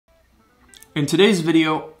In today's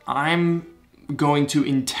video, I'm going to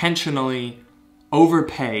intentionally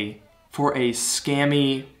overpay for a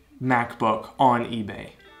scammy MacBook on eBay.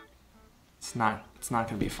 It's not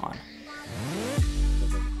gonna be fun.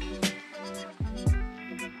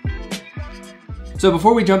 So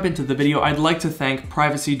before we jump into the video, I'd like to thank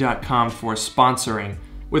privacy.com for sponsoring.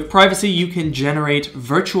 With Privacy, you can generate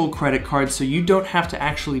virtual credit cards so you don't have to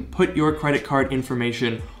actually put your credit card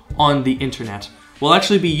information on the internet. We'll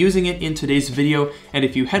actually be using it in today's video, and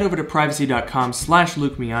if you head over to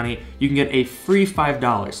privacy.com/Miani, you can get a free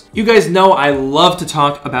 $5. You guys know I love to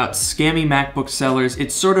talk about scammy MacBook sellers.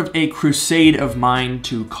 It's sort of a crusade of mine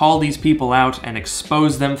to call these people out and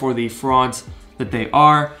expose them for the frauds that they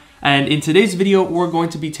are. And in today's video, we're going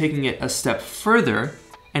to be taking it a step further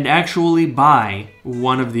and actually buy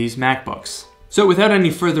one of these MacBooks. So without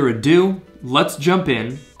any further ado, let's jump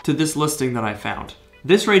in to this listing that I found.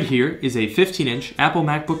 This right here is a 15-inch Apple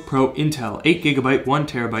MacBook Pro Intel 8GB,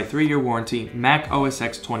 1TB, 3-year warranty, Mac OS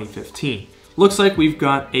X 2015. Looks like we've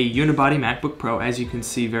got a unibody MacBook Pro, as you can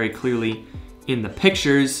see very clearly in the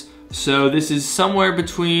pictures. So this is somewhere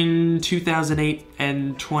between 2008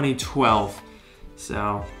 and 2012.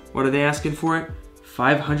 So what are they asking for it?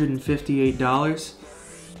 $558.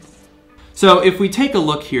 So if we take a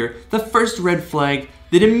look here, the first red flag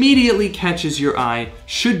that immediately catches your eye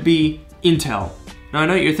should be Intel. Now I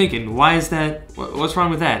know what you're thinking, why is that? What's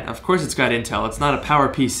wrong with that? Of course it's got Intel, it's not a Power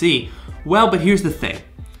PC. Well, but here's the thing.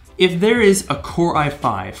 If there is a Core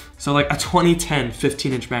i5, so like a 2010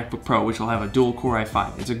 15-inch MacBook Pro, which will have a dual Core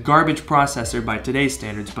i5, it's a garbage processor by today's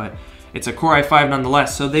standards, but it's a Core i5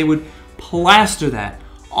 nonetheless, so they would plaster that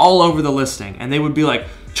all over the listing, and they would be like,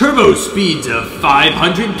 turbo speeds of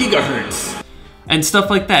 500 gigahertz, and stuff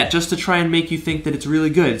like that, just to try and make you think that it's really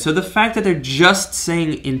good. So the fact that they're just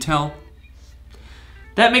saying Intel,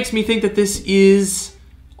 that makes me think that this is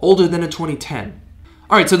older than a 2010.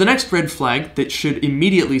 Alright, so the next red flag that should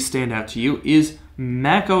immediately stand out to you is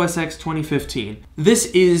Mac OS X 2015. This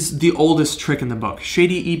is the oldest trick in the book.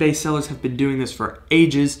 Shady eBay sellers have been doing this for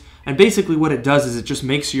ages, and basically what it does is it just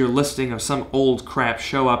makes your listing of some old crap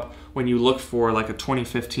show up when you look for like a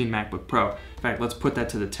 2015 MacBook Pro. In fact, let's put that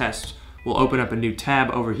to the test. We'll open up a new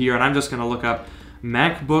tab over here, and I'm just gonna look up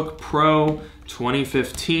MacBook Pro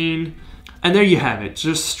 2015. And there you have it,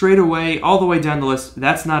 just straight away, all the way down the list.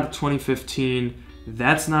 That's not a 2015,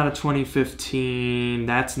 that's not a 2015,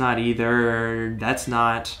 that's not either, that's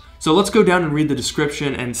not. So let's go down and read the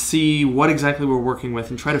description and see what exactly we're working with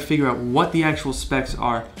and try to figure out what the actual specs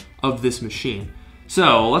are of this machine.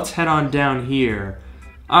 So let's head on down here.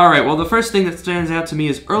 All right, well the first thing that stands out to me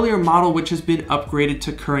is earlier model which has been upgraded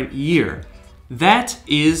to current year. That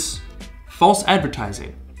is false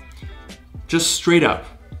advertising, just straight up.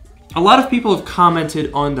 A lot of people have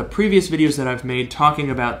commented on the previous videos that I've made talking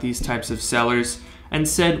about these types of sellers and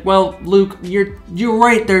said, well, Luke, you're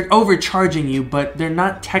right, they're overcharging you, but they're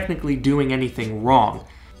not technically doing anything wrong.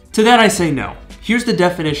 To that I say no. Here's the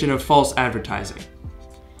definition of false advertising.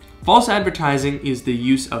 False advertising is the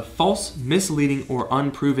use of false, misleading, or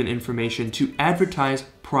unproven information to advertise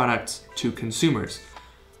products to consumers.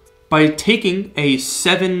 By taking a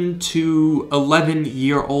 7 to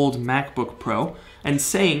 11-year-old MacBook Pro and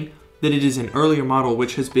saying that it is an earlier model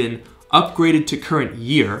which has been upgraded to current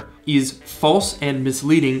year is false and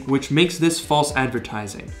misleading, which makes this false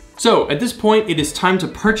advertising. So at this point, it is time to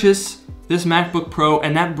purchase this MacBook Pro,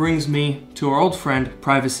 and that brings me to our old friend,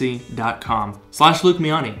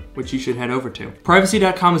 privacy.com/LukeMiani, which you should head over to.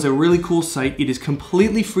 Privacy.com is a really cool site. It is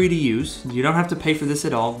completely free to use. You don't have to pay for this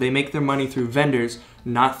at all. They make their money through vendors,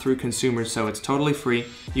 not through consumers, so it's totally free.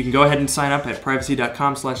 You can go ahead and sign up at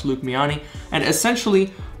privacy.com/LukeMiani, and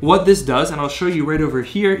essentially what this does, and I'll show you right over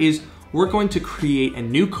here, is we're going to create a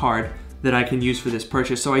new card that I can use for this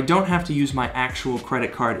purchase, so I don't have to use my actual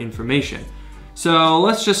credit card information. So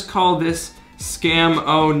let's just call this Scam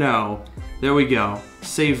Oh No. There we go.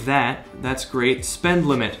 Save that. That's great. Spend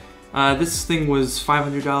limit. This thing was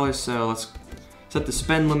 $500, so let's set the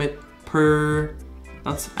spend limit per...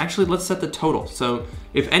 let's set the total. So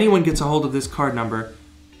if anyone gets a hold of this card number,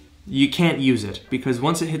 you can't use it, because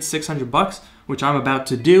once it hits 600 bucks, which I'm about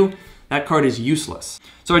to do, that card is useless.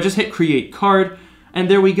 So I just hit create card, and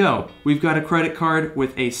there we go. We've got a credit card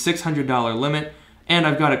with a $600 limit, and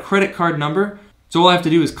I've got a credit card number. So all I have to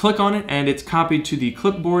do is click on it, and it's copied to the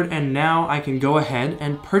clipboard, and now I can go ahead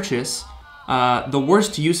and purchase the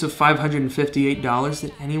worst use of $558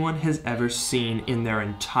 that anyone has ever seen in their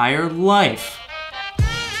entire life.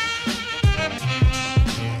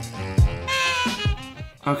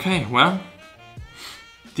 Okay, well,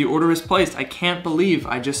 the order is placed. I can't believe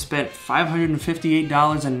I just spent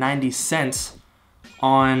 $558.90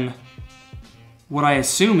 on what I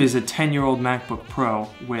assume is a 10-year-old MacBook Pro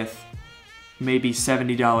with maybe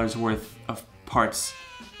 $70 worth of parts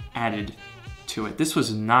added to it. This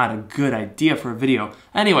was not a good idea for a video.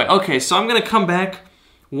 Anyway, okay, so I'm gonna come back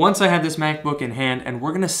once I have this MacBook in hand and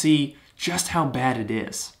we're gonna see just how bad it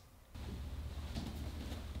is.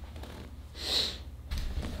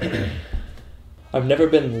 I've never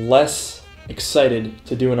been less excited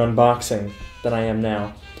to do an unboxing than I am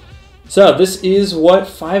now. So this is what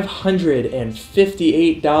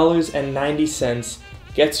 $558.90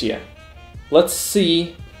 gets you. Let's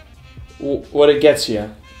see what it gets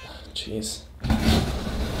you. Jeez.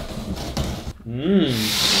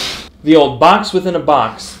 The old box within a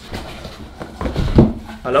box.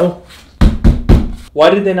 Hello? Why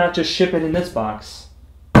did they not just ship it in this box?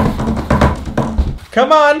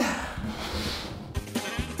 Come on!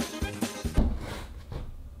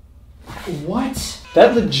 What?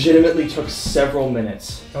 That legitimately took several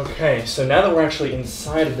minutes. Okay, so now that we're actually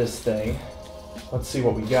inside of this thing, let's see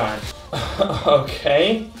what we got.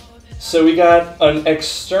 Okay, so we got an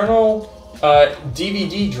external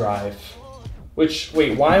DVD drive. Which,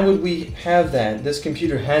 wait, why would we have that? This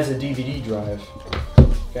computer has a DVD drive.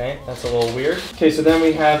 Okay, that's a little weird. Okay, so then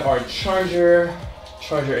we have our charger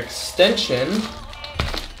extension.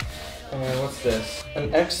 And what's this?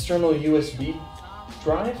 An external USB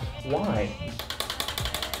drive? Why?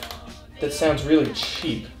 That sounds really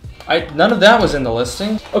cheap. None of that was in the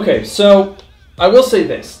listing. Okay, so I will say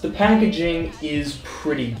this. The packaging is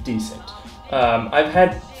pretty decent. I've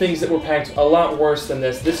had things that were packed a lot worse than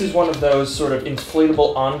this. This is one of those sort of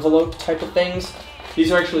inflatable envelope type of things.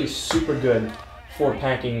 These are actually super good for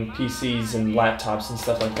packing PCs and laptops and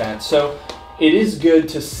stuff like that. So it is good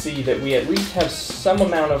to see that we at least have some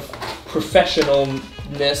amount of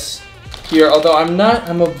professionalness here, although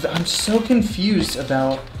I'm so confused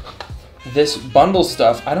about this bundle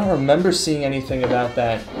stuff. I don't remember seeing anything about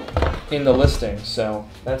that in the listing, so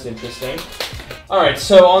that's interesting. Alright,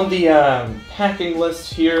 so on the packing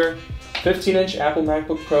list here, 15-inch Apple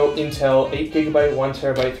MacBook Pro, Intel, 8GB,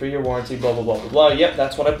 1TB, 3-year warranty, blah, blah, blah, blah, blah. Yep,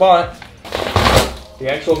 that's what I bought.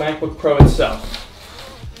 The actual MacBook Pro itself.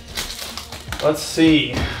 Let's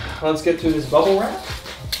see. Let's get through this bubble wrap.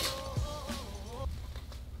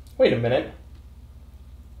 Wait a minute.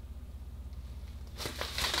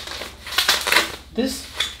 This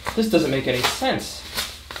doesn't make any sense.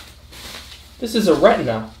 This is a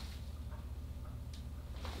Retina.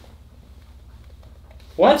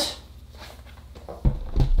 What?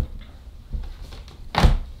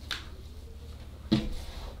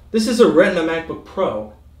 This is a Retina MacBook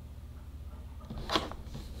Pro.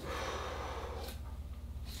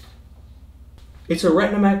 It's a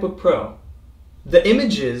Retina MacBook Pro. The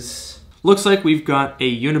images... Looks like we've got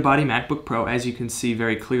a unibody MacBook Pro, as you can see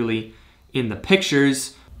very clearly in the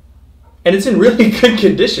pictures. And it's in really good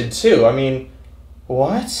condition, too. I mean,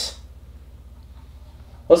 what?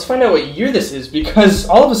 Let's find out what year this is, because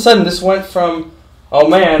all of a sudden this went from, oh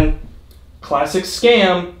man, classic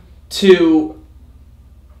scam, to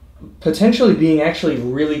potentially being actually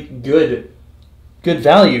really good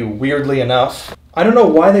value, weirdly enough. I don't know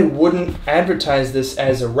why they wouldn't advertise this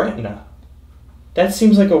as a Retina. That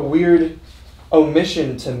seems like a weird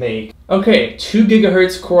omission to make. Okay, 2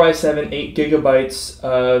 GHz Core i7, 8 GB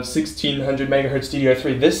of 1600 MHz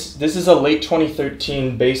DDR3. This is a late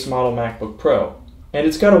 2013 base model MacBook Pro. And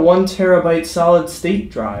it's got a 1 TB solid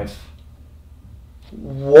state drive.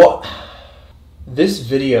 What? This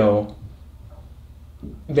video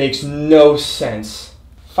makes no sense.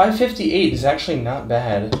 558 is actually not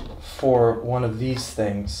bad for one of these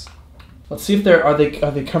things. Let's see if are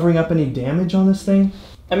they covering up any damage on this thing?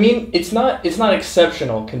 I mean, it's not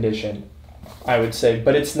exceptional condition, I would say,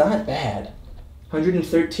 but it's not bad.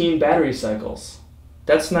 113 battery cycles.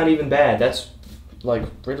 That's not even bad. That's like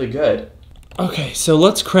really good. Okay, so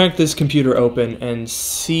let's crack this computer open and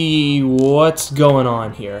see what's going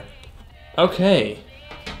on here. Okay,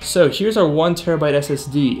 so here's our 1 TB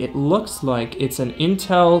SSD. It looks like it's an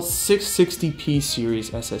Intel 660p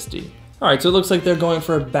series SSD. Alright, so it looks like they're going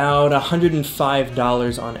for about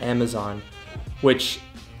 $105 on Amazon, which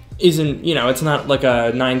isn't, you know, it's not like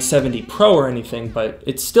a 970 Pro or anything, but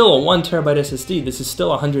it's still a 1 TB SSD. This is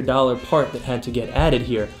still a $100 part that had to get added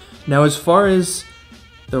here. Now, as far as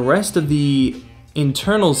the rest of the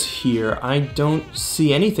internals here, I don't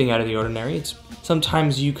see anything out of the ordinary.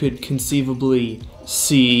 Sometimes you could conceivably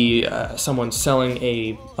see someone selling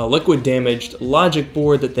a liquid damaged logic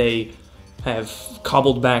board that they have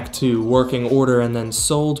cobbled back to working order and then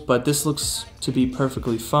sold, but this looks to be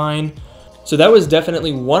perfectly fine. So that was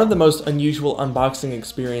definitely one of the most unusual unboxing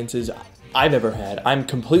experiences I've ever had. I'm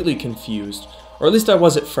completely confused. or at least I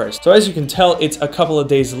was at first. So as you can tell, it's a couple of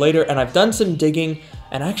days later, and I've done some digging,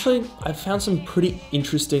 and actually I've found some pretty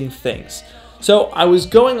interesting things. So I was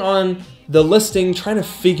going on the listing trying to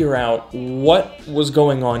figure out what was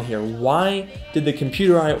going on here. Why did the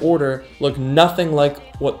computer I ordered look nothing like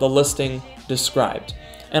what the listing described?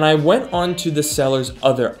 And I went on to the seller's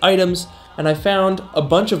other items, and I found a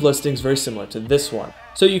bunch of listings very similar to this one.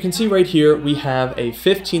 So you can see right here we have a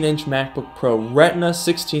 15-inch MacBook Pro Retina,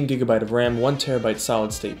 16 GB of RAM, 1 TB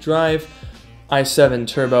solid state drive, i7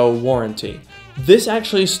 turbo warranty. This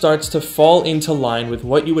actually starts to fall into line with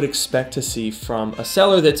what you would expect to see from a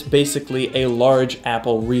seller that's basically a large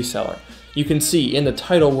Apple reseller. You can see in the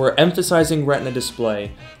title we're emphasizing Retina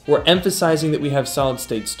display, we're emphasizing that we have solid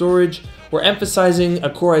state storage, we're emphasizing a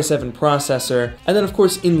Core i7 processor, and then of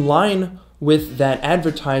course in line with that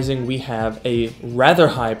advertising we have a rather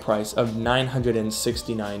high price of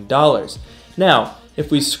 $969. Now, if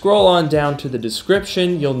we scroll on down to the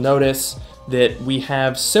description, you'll notice that we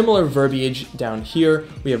have similar verbiage down here.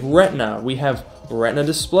 We have Retina, we have Retina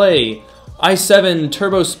display, i7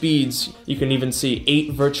 turbo speeds, you can even see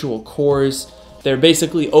 8 virtual cores. They're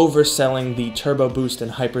basically overselling the turbo boost and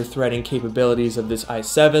hyper-threading capabilities of this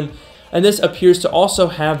i7, and this appears to also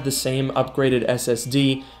have the same upgraded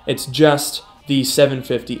SSD. It's just the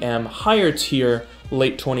 750M higher tier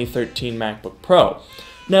late 2013 MacBook Pro.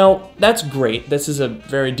 Now, that's great, this is a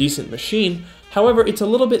very decent machine. However, it's a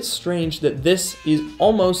little bit strange that this is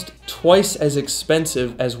almost twice as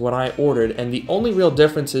expensive as what I ordered, and the only real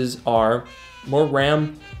differences are more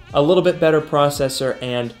RAM, a little bit better processor,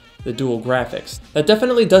 and the dual graphics. That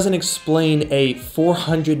definitely doesn't explain a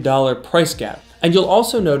 $400 price gap. And you'll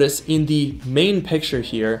also notice in the main picture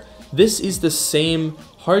here, this is the same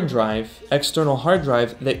hard drive, external hard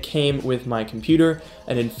drive that came with my computer,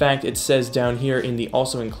 and in fact it says down here in the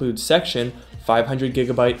also includes section 500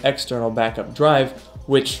 GB external backup drive,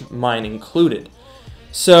 which mine included.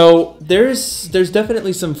 So there's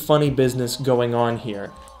definitely some funny business going on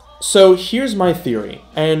here. So here's my theory,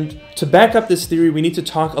 and to back up this theory we need to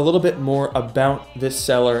talk a little bit more about this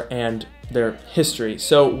seller and their history.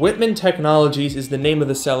 So Whitman Technologies is the name of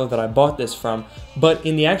the seller that I bought this from, but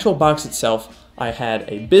in the actual box itself I had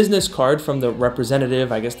a business card from the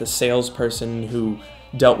representative, I guess the salesperson who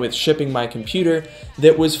dealt with shipping my computer,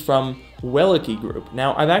 that was from Wellicky Group.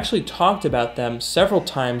 Now, I've actually talked about them several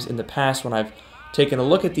times in the past when I've taken a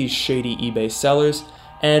look at these shady eBay sellers,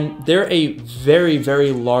 and they're a very,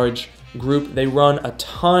 very large group. They run a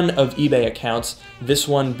ton of eBay accounts, this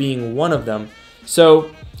one being one of them.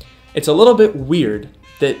 So it's a little bit weird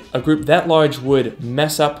that a group that large would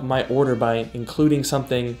mess up my order by including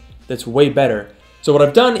something that's way better. So what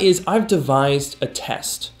I've done is I've devised a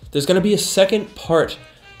test. There's going to be a second part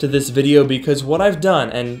to this video because what I've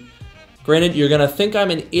done, and granted you're going to think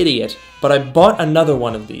I'm an idiot, but I bought another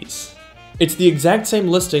one of these. It's the exact same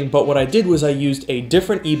listing, but what I did was I used a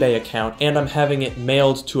different eBay account and I'm having it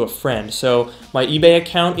mailed to a friend. So my eBay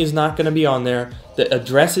account is not going to be on there, the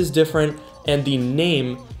address is different, and the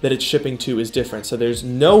name that it's shipping to is different. So there's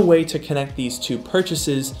no way to connect these two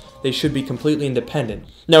purchases. They should be completely independent.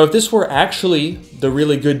 Now, if this were actually the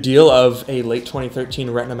really good deal of a late 2013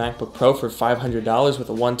 Retina MacBook Pro for $500 with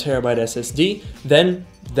a 1 TB SSD, then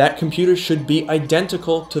that computer should be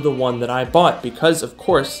identical to the one that I bought because, of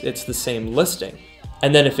course, it's the same listing.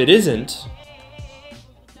 And then if it isn't...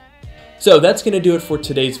 So that's going to do it for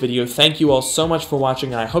today's video. Thank you all so much for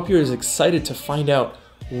watching, and I hope you're as excited to find out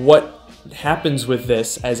what happens with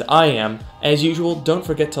this as I am. As usual, don't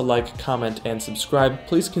forget to like, comment, and subscribe.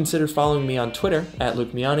 Please consider following me on Twitter at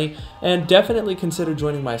Miani, and definitely consider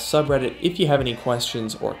joining my subreddit if you have any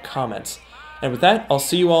questions or comments. And with that, I'll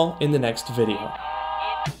see you all in the next video.